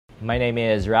My name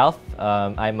is Ralph.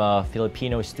 I'm a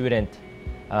Filipino student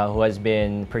who has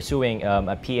been pursuing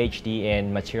a PhD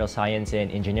in material science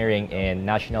and engineering in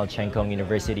National Cheng Kung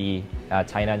University,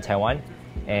 Tainan, Taiwan,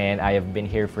 and I have been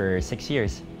here for 6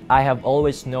 years. I have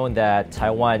always known that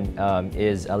Taiwan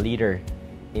is a leader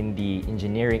in the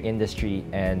engineering industry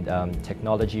and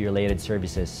technology-related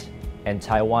services. And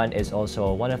Taiwan is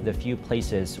also one of the few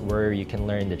places where you can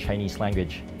learn the Chinese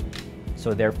language.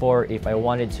 So therefore, if I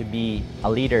wanted to be a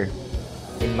leader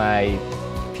in my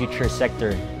future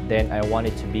sector, then I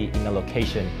wanted to be in a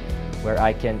location where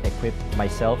I can equip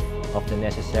myself of the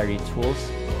necessary tools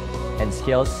and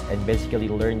skills and basically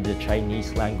learn the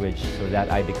Chinese language so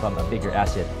that I become a bigger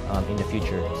asset in the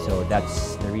future. So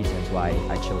that's the reasons why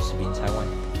I chose to be in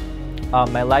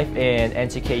Taiwan. My life in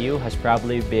NCKU has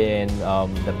probably been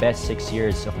the best 6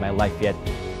 years of my life yet,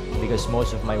 because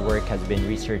most of my work has been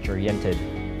research-oriented,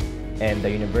 and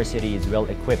the university is well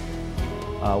equipped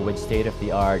with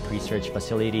state-of-the-art research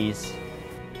facilities.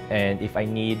 And if I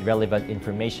need relevant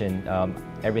information,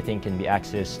 everything can be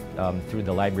accessed through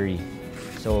the library.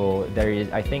 So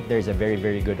I think there's a very,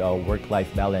 very good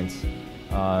work-life balance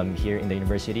here in the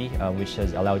university, which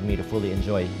has allowed me to fully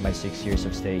enjoy my 6 years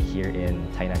of stay here in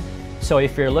Tainan. So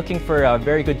if you're looking for a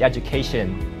very good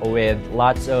education with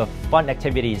lots of fun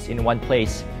activities in one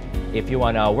place, if you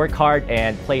want to work hard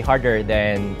and play harder,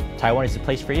 then Taiwan is the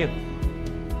place for you.